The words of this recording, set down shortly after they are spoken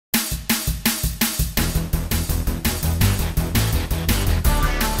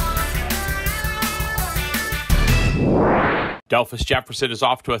Delphus Jefferson is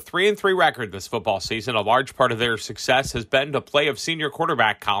off to a 3-3 record this football season. A large part of their success has been the play of senior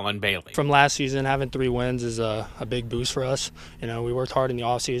quarterback Colin Bailey. From last season, having 3 wins is a big boost for us. We worked hard in the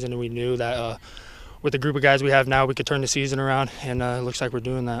offseason, and we knew that with the group of guys we have now, we could turn the season around, and it looks like we're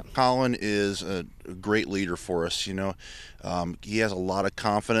doing that. Colin is a great leader for us. He has a lot of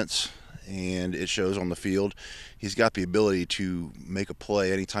confidence, and it shows on the field. He's got the ability to make a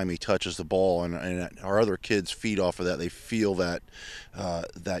play anytime he touches the ball, and our other kids feed off of that. They feel that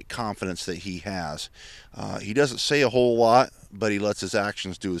that confidence that he has. He doesn't say a whole lot, but he lets his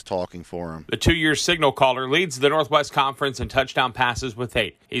actions do his talking for him. The 2-year signal caller leads the Northwest Conference in touchdown passes with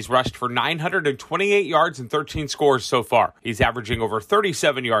 8. He's rushed for 928 yards and 13 scores so far. He's averaging over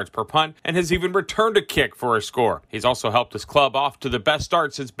 37 yards per punt and has even returned a kick for a score. He's also helped his club off to the best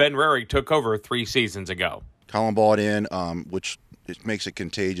start since Ben Rarick took over 3 seasons ago. Colin bought in, which it makes it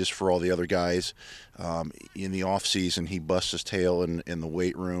contagious for all the other guys. In the off season, he busts his tail in the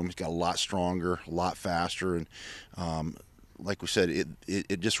weight room. He's got a lot stronger, a lot faster, and like we said,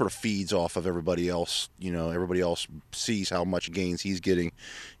 it just sort of feeds off of everybody else. Everybody else sees how much gains he's getting,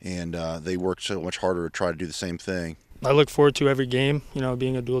 and they work so much harder to try to do the same thing. I look forward to every game.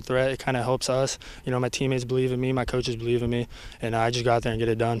 Being a dual threat, it kind of helps us. My teammates believe in me, my coaches believe in me, and I just go out there and get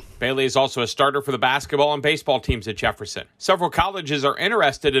it done. Bailey is also a starter for the basketball and baseball teams at Jefferson. Several colleges are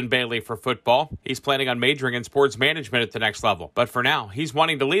interested in Bailey for football. He's planning on majoring in sports management at the next level. But for now, he's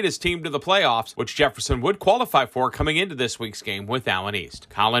wanting to lead his team to the playoffs, which Jefferson would qualify for coming into this week's game with Allen East.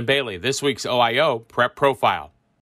 Colin Bailey, this week's OIO Prep Profile.